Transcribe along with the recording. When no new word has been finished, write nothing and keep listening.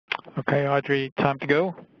Okay, Audrey, time to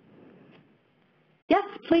go? Yes,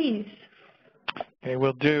 please. Okay,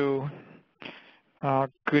 we'll do.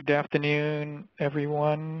 Good afternoon,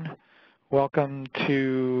 everyone. Welcome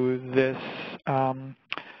to this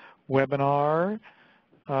webinar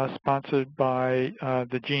sponsored by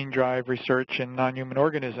the Gene Drive Research in Non-Human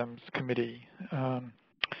Organisms Committee.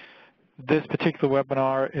 This particular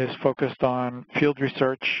webinar is focused on field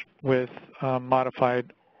research with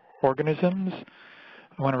modified organisms.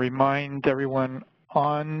 I want to remind everyone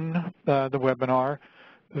on the webinar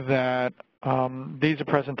that these are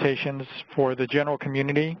presentations for the general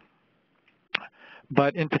community,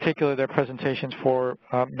 but in particular they're presentations for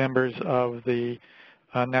members of the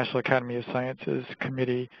National Academy of Sciences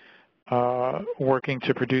Committee working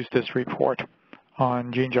to produce this report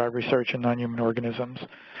on gene drive research in non-human organisms.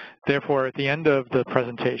 Therefore, at the end of the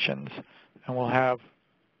presentations, and we'll have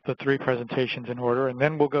the three presentations in order, and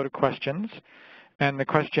then we'll go to questions. And the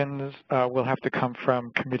questions will have to come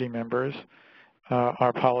from committee members. Our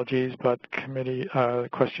apologies, but committee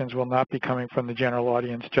questions will not be coming from the general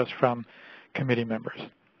audience, just from committee members.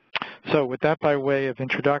 So with that by way of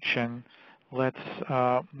introduction, let's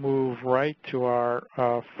move right to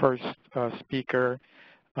our first speaker,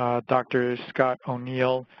 Dr. Scott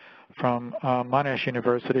O'Neill from Monash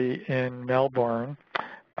University in Melbourne.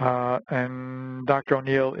 And Dr.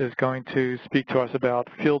 O'Neill is going to speak to us about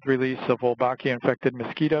field release of Wolbachia-infected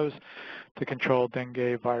mosquitoes to control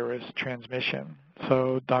dengue virus transmission.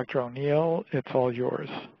 So, Dr. O'Neill, it's all yours.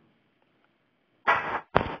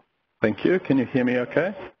 Thank you. Can you hear me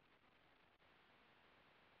okay?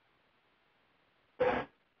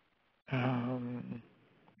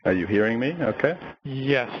 Are you hearing me okay?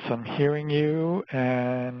 Yes, I'm hearing you,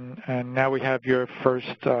 and now we have your first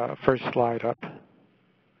slide up.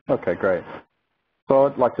 Okay, great. So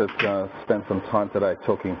I'd like to spend some time today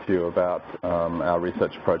talking to you about our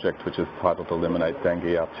research project, which is titled Eliminate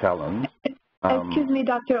Dengue, Our Challenge. Excuse me,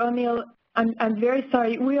 Dr. O'Neill. I'm very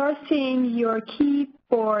sorry. We are seeing your key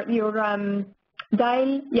for your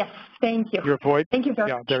dial. Yes, thank you. Your voice? Thank you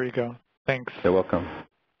very much. Yeah, there you go. Thanks. You're welcome.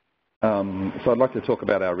 So I'd like to talk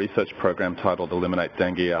about our research program titled Eliminate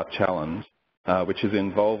Dengue, Our Challenge, which is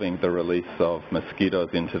involving the release of mosquitoes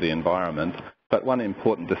into the environment. But one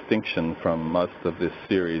important distinction from most of this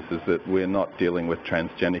series is that we're not dealing with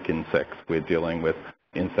transgenic insects. We're dealing with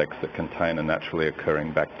insects that contain a naturally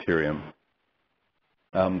occurring bacterium.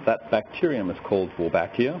 That bacterium is called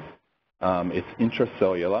Wolbachia. It's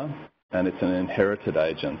intracellular, and it's an inherited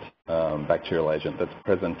agent, bacterial agent, that's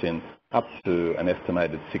present in up to an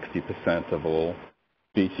estimated 60% of all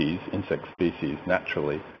species, insect species,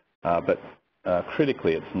 naturally. But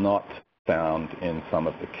critically, it's not found in some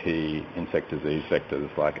of the key insect disease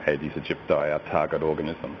vectors like Aedes aegypti, our target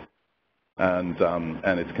organism. And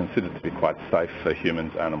it's considered to be quite safe for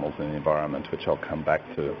humans, animals, and the environment, which I'll come back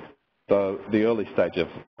to. So the early stage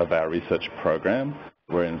of our research program,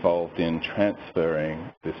 we're involved in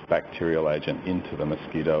transferring this bacterial agent into the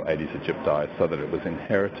mosquito Aedes aegypti so that it was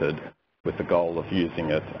inherited with the goal of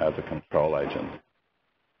using it as a control agent.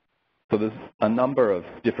 So there's a number of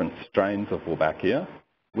different strains of Wolbachia.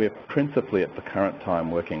 We're principally at the current time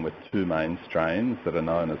working with two main strains that are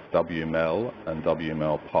known as WMel and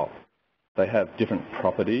WMel pop. They have different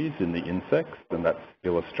properties in the insects, and that's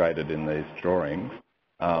illustrated in these drawings.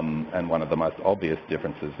 And one of the most obvious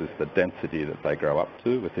differences is the density that they grow up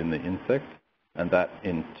to within the insect, and that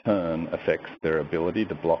in turn affects their ability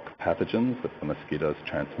to block pathogens that the mosquitoes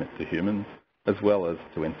transmit to humans, as well as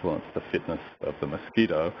to influence the fitness of the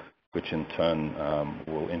mosquito, which in turn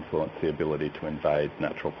will influence the ability to invade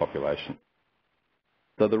natural populations.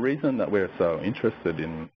 So the reason that we're so interested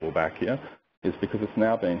in Wolbachia is because it's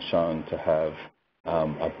now been shown to have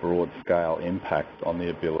a broad-scale impact on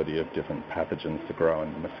the ability of different pathogens to grow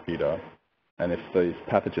in the mosquito. And if these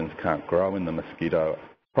pathogens can't grow in the mosquito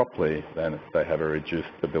properly, then they have a reduced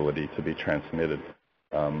ability to be transmitted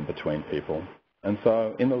between people. And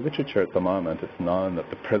so in the literature at the moment, it's known that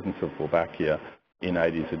the presence of Wolbachia in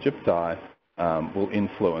Aedes aegypti will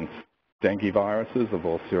influence dengue viruses of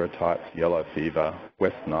all serotypes, yellow fever,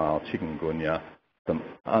 West Nile, chikungunya, some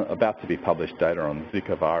about to be published data on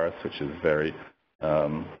Zika virus, which is very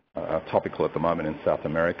topical at the moment in South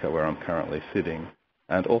America, where I'm currently sitting,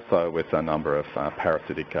 and also with a number of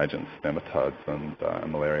parasitic agents, nematodes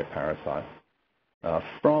and malaria parasites.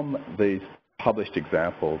 From these published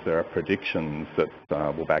examples, there are predictions that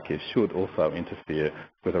Wolbachia should also interfere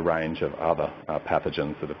with a range of other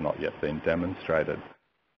pathogens that have not yet been demonstrated.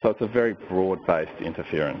 So it's a very broad-based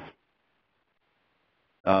interference.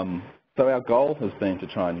 So our goal has been to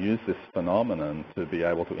try and use this phenomenon to be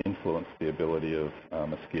able to influence the ability of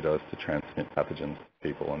mosquitoes to transmit pathogens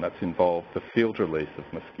people, and that's involved the field release of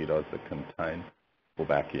mosquitoes that contain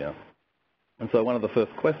Wolbachia. And so one of the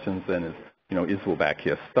first questions then is, is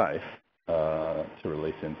Wolbachia safe to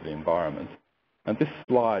release into the environment? And this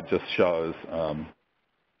slide just shows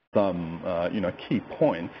some, key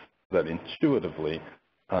points that intuitively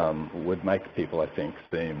would make people, I think,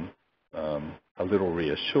 seem a little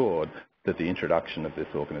reassured that the introduction of this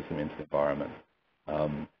organism into the environment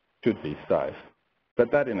should be safe.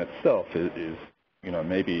 But that in itself is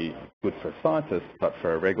maybe good for scientists, but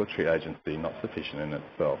for a regulatory agency, not sufficient in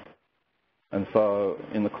itself. And so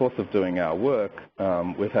in the course of doing our work,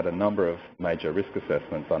 we've had a number of major risk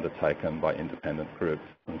assessments undertaken by independent groups.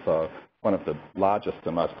 And so one of the largest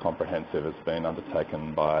and most comprehensive has been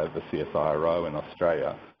undertaken by the CSIRO in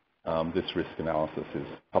Australia. This risk analysis is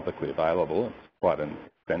publicly available. It's quite an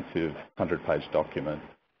extensive 100-page document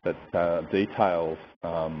that details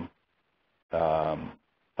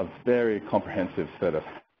a very comprehensive set of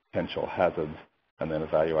potential hazards and then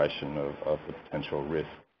evaluation of the potential risk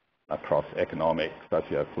across economic,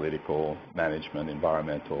 socio-political, management,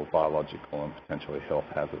 environmental, biological, and potentially health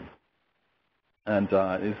hazards. And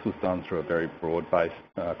this was done through a very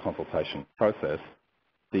broad-based consultation process.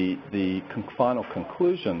 The final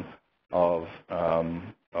conclusion of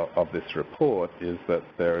this report is that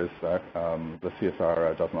there is the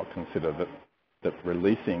CSIRO does not consider that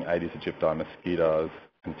releasing Aedes aegypti mosquitoes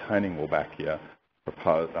containing Wolbachia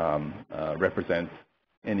represents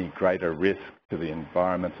any greater risk to the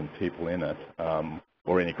environment and people in it,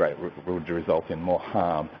 or would result in more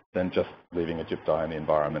harm than just leaving Aegypti in the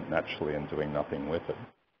environment naturally and doing nothing with it.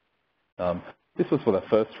 This was for the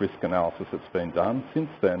first risk analysis that's been done. Since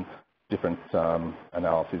then, different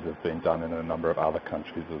analyses have been done in a number of other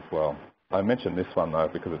countries as well. I mention this one though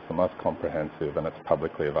because it's the most comprehensive and it's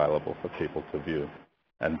publicly available for people to view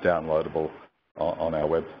and downloadable on our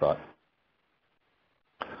website.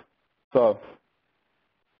 So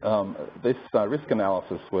this risk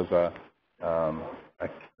analysis was a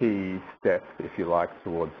key step, if you like,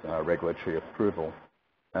 towards regulatory approval.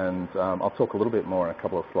 And I'll talk a little bit more in a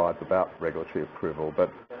couple of slides about regulatory approval.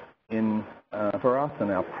 But for us in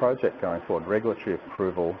our project going forward, regulatory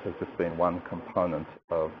approval has just been one component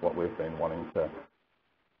of what we've been wanting to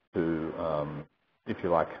if you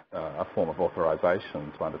like, a form of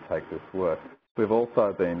authorization to undertake this work. We've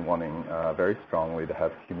also been wanting very strongly to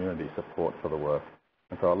have community support for the work.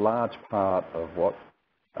 And so a large part of what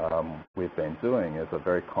we've been doing is a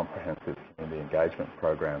very comprehensive community engagement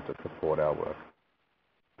program to support our work.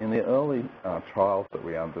 In the early trials that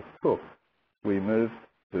we undertook, we moved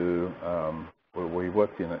to, we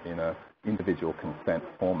worked in an individual consent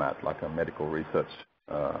format, like a medical research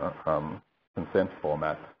consent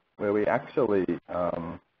format, where we actually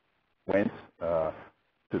went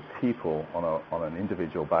to people on an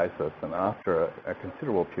individual basis, and after a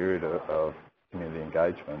considerable period of community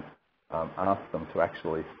engagement, asked them to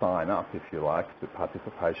actually sign up, if you like, to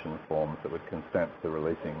participation forms that would consent to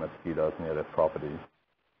releasing mosquitoes near their properties.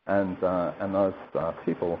 And those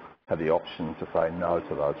people had the option to say no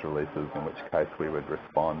to those releases, in which case we would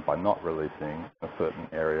respond by not releasing a certain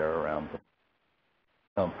area around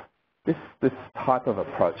them. This type of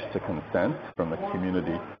approach to consent from the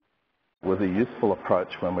community was a useful approach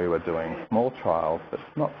when we were doing small trials, but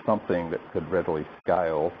not something that could readily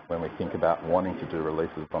scale when we think about wanting to do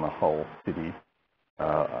releases on a whole city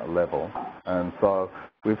level. And so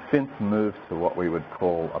we've since moved to what we would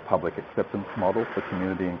call a public acceptance model for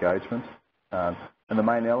community engagement. And the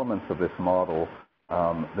main elements of this model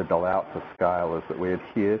that allow it to scale is that we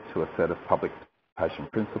adhere to a set of public participation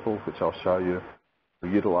principles, which I'll show you. We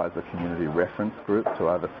utilise a community reference group to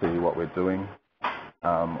oversee what we're doing.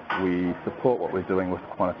 We support what we're doing with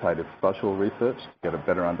quantitative social research to get a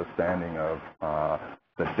better understanding of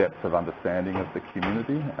the depth of understanding of the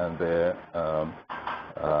community and their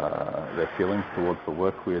feelings towards the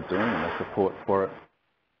work we are doing and their support for it.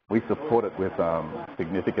 We support it with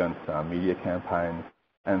significant media campaigns,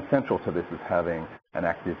 and central to this is having an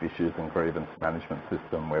active issues and grievance management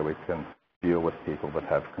system where we can deal with people that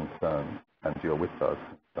have concerns and deal with those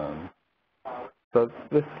concerns. So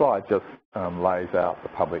this slide just lays out the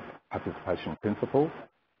public participation principles,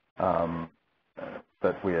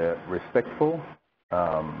 that we are respectful,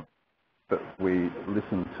 that we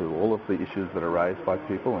listen to all of the issues that are raised by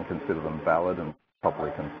people and consider them valid and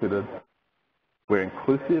properly considered. We're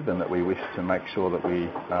inclusive and that we wish to make sure that we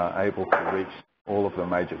are able to reach all of the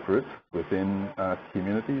major groups within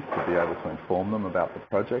communities to be able to inform them about the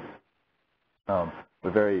project.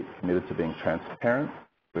 We're very committed to being transparent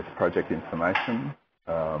with project information,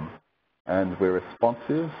 and we're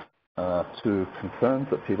responsive to concerns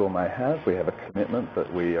that people may have. We have a commitment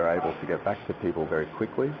that we are able to get back to people very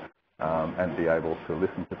quickly and be able to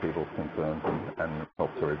listen to people's concerns and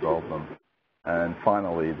help to resolve them. And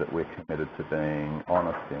finally, that we're committed to being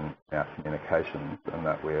honest in our communications and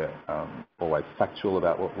that we're always factual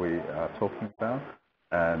about what we are talking about,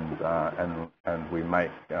 and we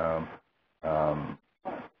make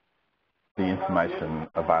the information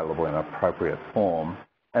available in appropriate form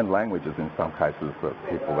and languages in some cases that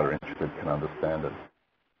people that are interested can understand it.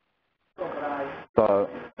 So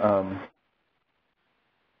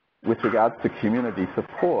with regards to community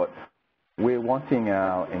support, we're wanting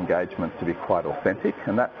our engagement to be quite authentic,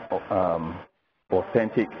 and that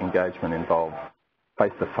authentic engagement involves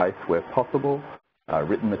face-to-face where possible,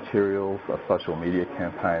 written materials, a social media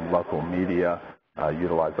campaign, local media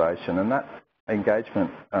utilisation, and that engagement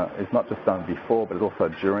is not just done before, but also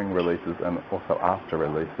during releases and also after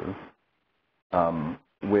releases.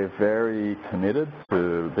 We're very committed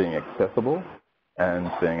to being accessible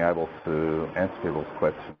and being able to answer people's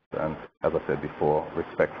questions and, as I said before,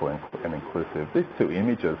 respectful and inclusive. These two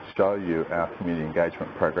images show you our community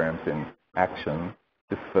engagement programs in action.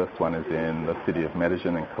 This first one is in the city of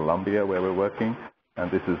Medellin in Colombia where we're working,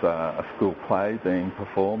 and this is a school play being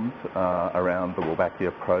performed around the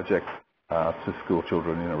Wolbachia project to school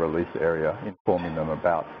children in a release area, informing them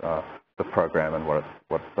about the program and what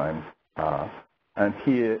its aims are. And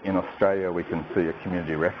here in Australia, we can see a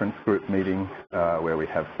community reference group meeting where we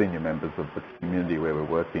have senior members of the community where we're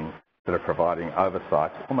working that are providing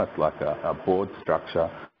oversight, almost like a board structure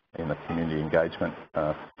in the community engagement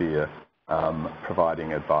sphere,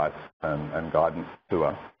 providing advice and guidance to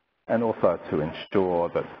us, and also to ensure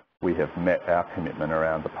that we have met our commitment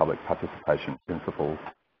around the public participation principles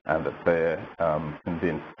and that they're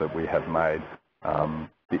convinced that we have made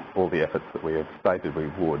all the efforts that we have stated we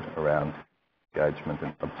would around engagement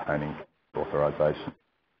and obtaining authorisation.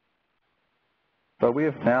 So we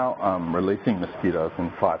are now releasing mosquitoes in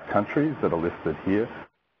 5 countries that are listed here,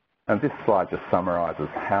 and this slide just summarises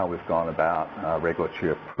how we've gone about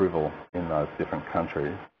regulatory approval in those different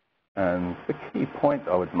countries. And the key point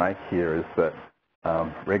I would make here is that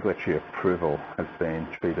regulatory approval has been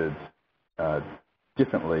treated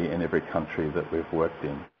differently in every country that we've worked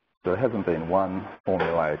in. So there hasn't been one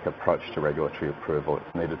formulaic approach to regulatory approval.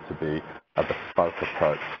 It's needed to be a bespoke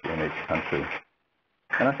approach in each country.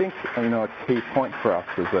 And I think, a key point for us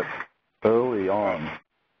was that early on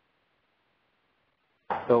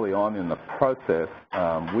in the process,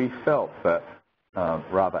 we felt that,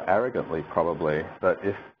 rather arrogantly probably, that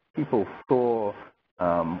if people saw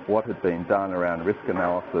what had been done around risk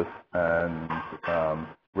analysis and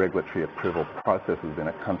regulatory approval processes in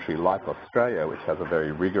a country like Australia, which has a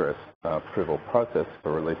very rigorous approval process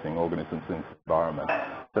for releasing organisms into the environment,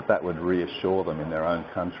 that would reassure them in their own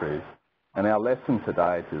countries. And our lesson to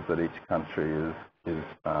date is that each country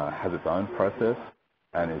has its own process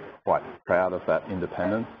and is quite proud of that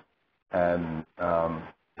independence and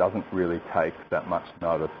doesn't really take that much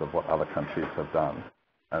notice of what other countries have done.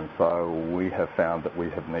 And so we have found that we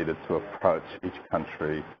have needed to approach each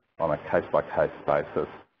country on a case-by-case basis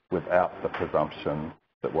without the presumption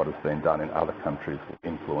that what has been done in other countries will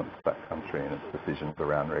influence that country and its decisions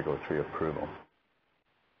around regulatory approval.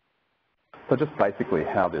 So just basically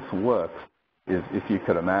how this works is if you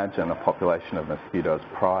could imagine a population of mosquitoes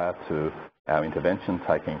prior to our intervention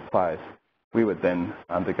taking place, we would then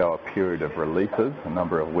undergo a period of releases, a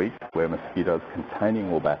number of weeks, where mosquitoes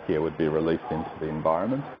containing Wolbachia would be released into the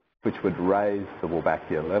environment, which would raise the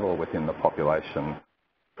Wolbachia level within the population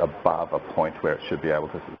above a point where it should be able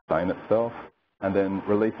to sustain itself. And then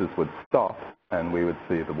releases would stop and we would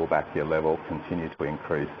see the Wolbachia level continue to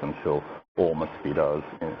increase until all mosquitoes,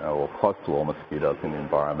 or close to all mosquitoes in the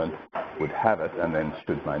environment would have it and then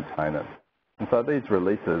should maintain it. And so these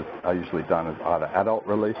releases are usually done as either adult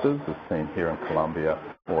releases, as seen here in Colombia,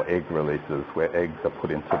 or egg releases, where eggs are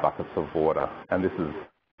put into buckets of water. And this is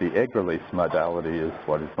the egg release modality is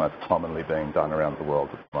what is most commonly being done around the world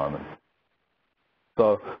at the moment.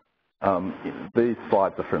 So these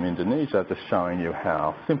slides are from Indonesia, just showing you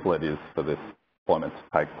how simple it is for this deployment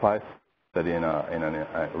to take place. That in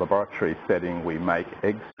a laboratory setting, we make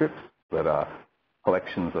egg strips that are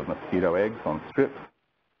collections of mosquito eggs on strips.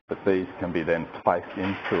 But these can be then placed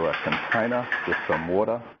into a container with some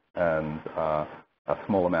water and a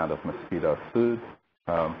small amount of mosquito food,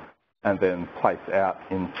 and then placed out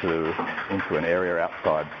into an area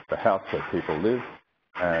outside the house where people live.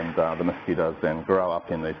 And the mosquitoes then grow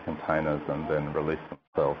up in these containers and then release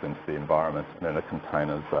themselves into the environment. And then the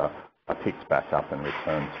containers are picked back up and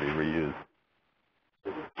returned to be reused.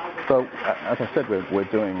 So, as I said, we're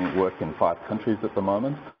doing work in 5 countries at the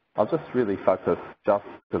moment. I'll just really focus, just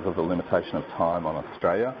because of the limitation of time, on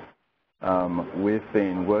Australia. We've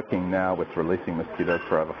been working now with releasing mosquitoes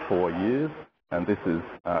for over 4 years, and this is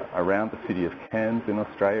around the city of Cairns in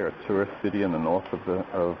Australia, a tourist city in the north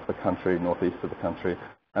of the country, northeast of the country,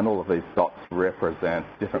 and all of these dots represent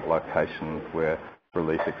different locations where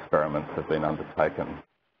release experiments have been undertaken.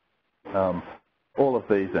 All of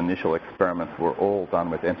these initial experiments were all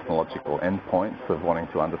done with entomological endpoints of wanting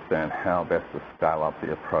to understand how best to scale up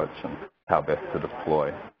the approach and how best to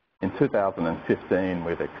deploy. In 2015,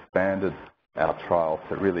 we've expanded our trial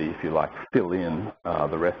to really, if you like, fill in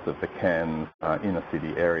the rest of the Cairns inner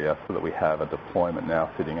city area so that we have a deployment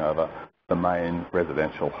now sitting over the main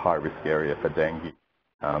residential high-risk area for dengue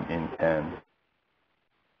in Cairns.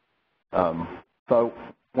 So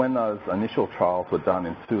when those initial trials were done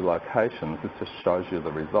in 2 locations, this just shows you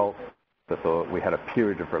the results. That we had a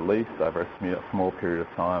period of release over a small period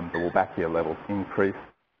of time. The Wolbachia levels increased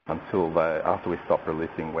until they, after we stopped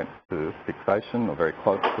releasing, went to fixation or very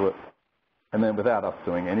close to it. And then without us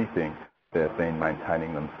doing anything, they've been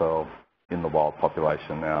maintaining themselves in the wild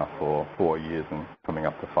population now for 4 years and coming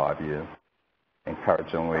up to 5 years.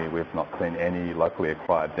 Encouragingly, we've not seen any locally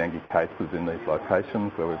acquired dengue cases in these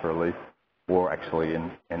locations where we've released, or actually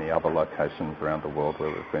in any other locations around the world where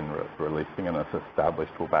we've been releasing, and it's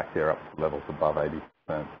established Wolbachia up to levels above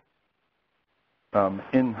 80%.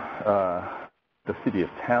 In the city of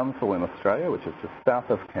Townsville in Australia, which is just south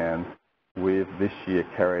of Cairns, we've this year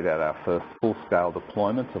carried out our first full-scale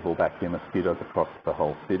deployment of Wolbachia mosquitoes across the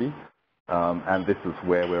whole city. And this is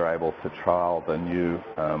where we're able to trial the new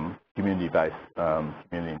community-based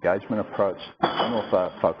community engagement approach, and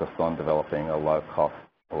also focused on developing a low-cost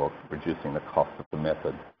or reducing the cost of the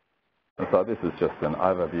method. And so this is just an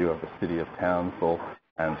overview of the city of Townsville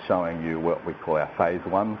and showing you what we call our phase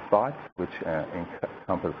 1 site, which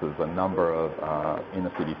encompasses a number of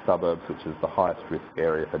inner city suburbs, which is the highest risk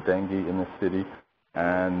area for dengue in this city.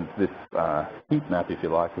 And this heat map, if you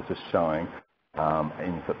like, is just showing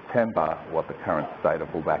in September what the current state of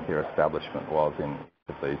Wolbachia establishment was in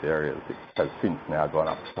these areas. It has since now gone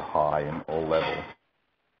up to high in all levels.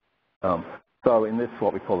 So in this,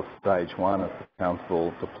 what we call a stage 1 of the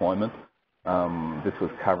council deployment, this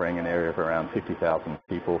was covering an area of around 50,000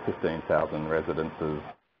 people, 15,000 residences.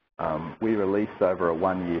 We released over a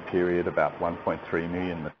 1-year period about 1.3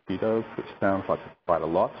 million mosquitoes, which sounds like quite a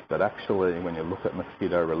lot, but actually when you look at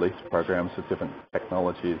mosquito release programs with different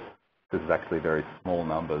technologies, this is actually very small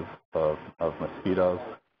numbers of mosquitoes.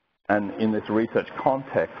 And in this research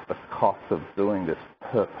context, the cost of doing this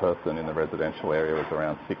per person in the residential area was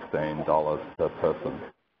around $16 per person.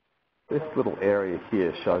 This little area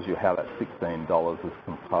here shows you how that $16 is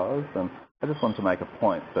composed, and I just want to make a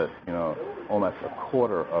point that, you know, almost a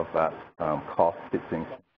quarter of that cost fits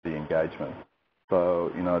into the engagement.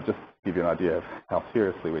 So, you know, just to give you an idea of how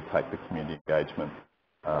seriously we take the community engagement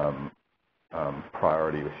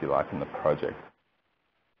priority, if you like, in the project.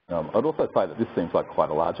 I'd also say that this seems like quite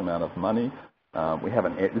a large amount of money.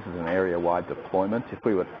 This is an area-wide deployment. If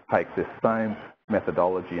we were to take this same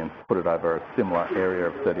methodology and put it over a similar area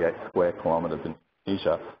of 38 square kilometres in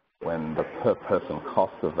Indonesia, when the per person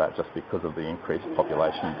cost of that, just because of the increased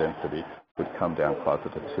population density, would come down closer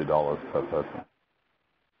to $2 per person.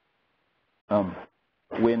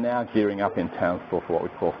 We're now gearing up in Townsville for what we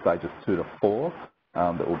call stages 2 to 4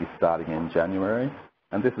 that will be starting in January.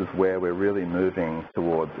 And this is where we're really moving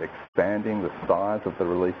towards expanding the size of the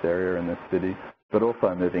release area in this city, but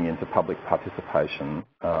also moving into public participation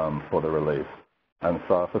for the release. And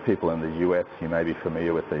so for people in the US, you may be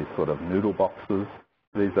familiar with these sort of noodle boxes.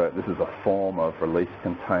 This is a form of release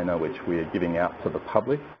container which we are giving out to the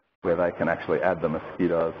public, where they can actually add the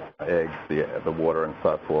mosquitoes, eggs, the water and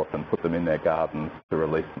so forth, and put them in their gardens to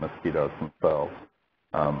release the mosquitoes themselves.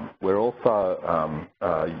 We're also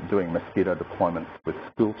doing mosquito deployments with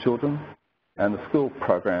school children, and the school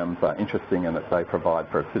programs are interesting in that they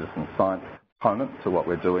provide for a citizen science component to what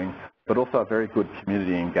we're doing, but also a very good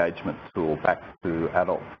community engagement tool back to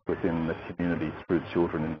adults within the community through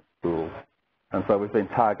children in schools. And so we've been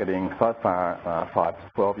targeting so far 5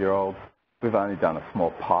 to 12-year-olds. We've only done a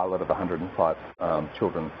small pilot of 105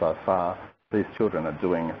 children so far. These children are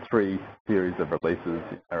doing 3 series of releases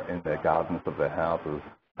in their gardens of their houses,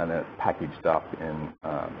 and then it's packaged up in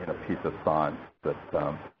a piece of science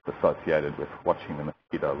that's associated with watching the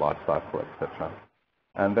mosquito life cycle, etc.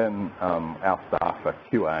 And then our staff are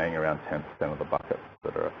QAing around 10% of the buckets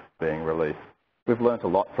that are being released. We've learnt a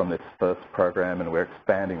lot from this first program, and we're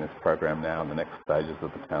expanding this program now in the next stages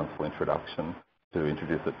of the council introduction to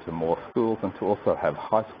introduce it to more schools and to also have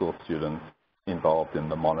high school students involved in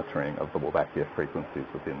the monitoring of the Wolbachia frequencies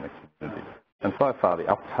within the community. And so far, the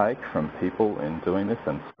uptake from people in doing this,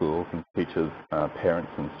 and schools and teachers,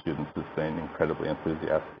 parents and students, has been incredibly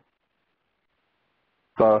enthusiastic.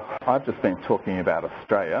 So I've just been talking about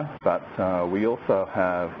Australia, but we also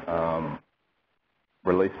have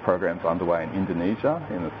release programs underway in Indonesia,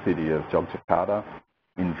 in the city of Yogyakarta,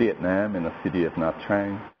 in Vietnam, in the city of Nha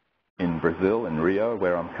Trang, in Brazil, in Rio,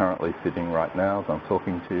 where I'm currently sitting right now as I'm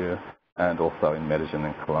talking to you, and also in Medellin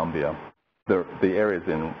in Colombia. The areas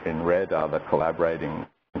in red are the collaborating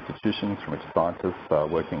institutions from which scientists are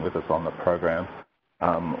working with us on the program.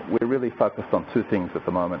 We're really focused on two things at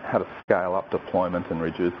the moment: how to scale up deployment and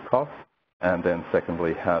reduce costs, and then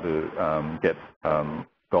secondly, how to get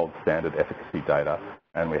gold standard efficacy data.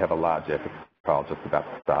 And we have a large efficacy trial just about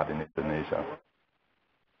to start in Indonesia.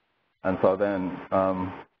 And so then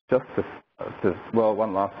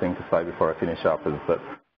one last thing to say before I finish up is that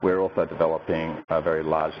we're also developing a very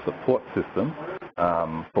large support system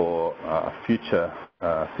for future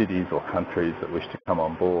cities or countries that wish to come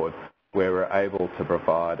on board, where we're able to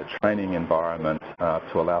provide a training environment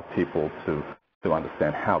to allow people to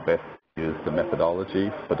understand how best to use the methodology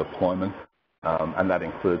for deployment. And that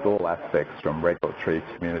includes all aspects from regulatory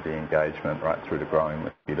community engagement right through to growing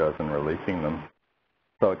mosquitoes and releasing them.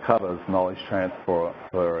 So it covers knowledge transfer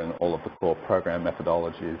in all of the core program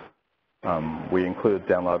methodologies. We include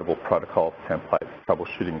downloadable protocols, templates,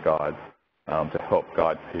 troubleshooting guides to help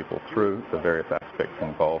guide people through the various aspects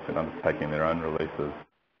involved in undertaking their own releases.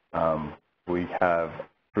 We have,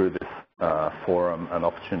 through this forum, an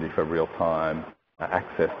opportunity for real-time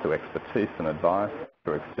access to expertise and advice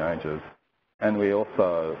through exchanges. And we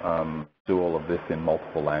also do all of this in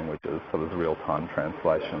multiple languages, so there's real-time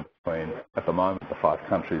translation between, at the moment, the 5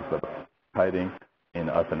 countries that are participating in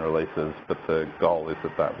open releases, but the goal is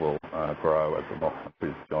that will grow as the more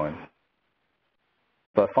countries join.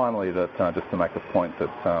 So finally, just to make a point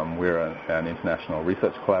that we're an international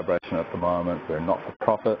research collaboration at the moment. We're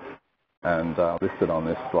not-for-profit, and listed on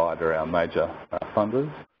this slide are our major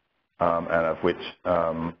funders, and of which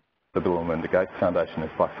the Bill and Melinda Gates Foundation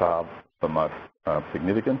is by far the most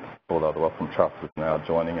significant, although the Wellcome Trust is now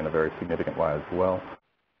joining in a very significant way as well.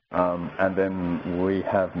 And then we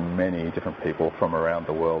have many different people from around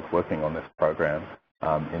the world working on this program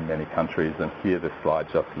in many countries, and here this slide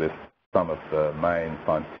just lists some of the main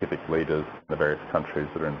scientific leaders in the various countries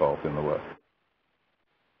that are involved in the work.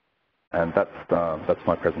 And that's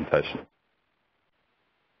my presentation.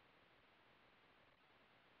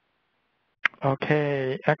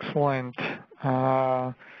 Okay, excellent.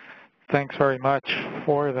 Thanks very much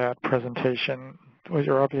for that presentation.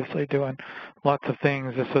 You're obviously doing lots of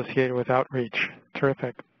things associated with outreach.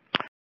 Terrific.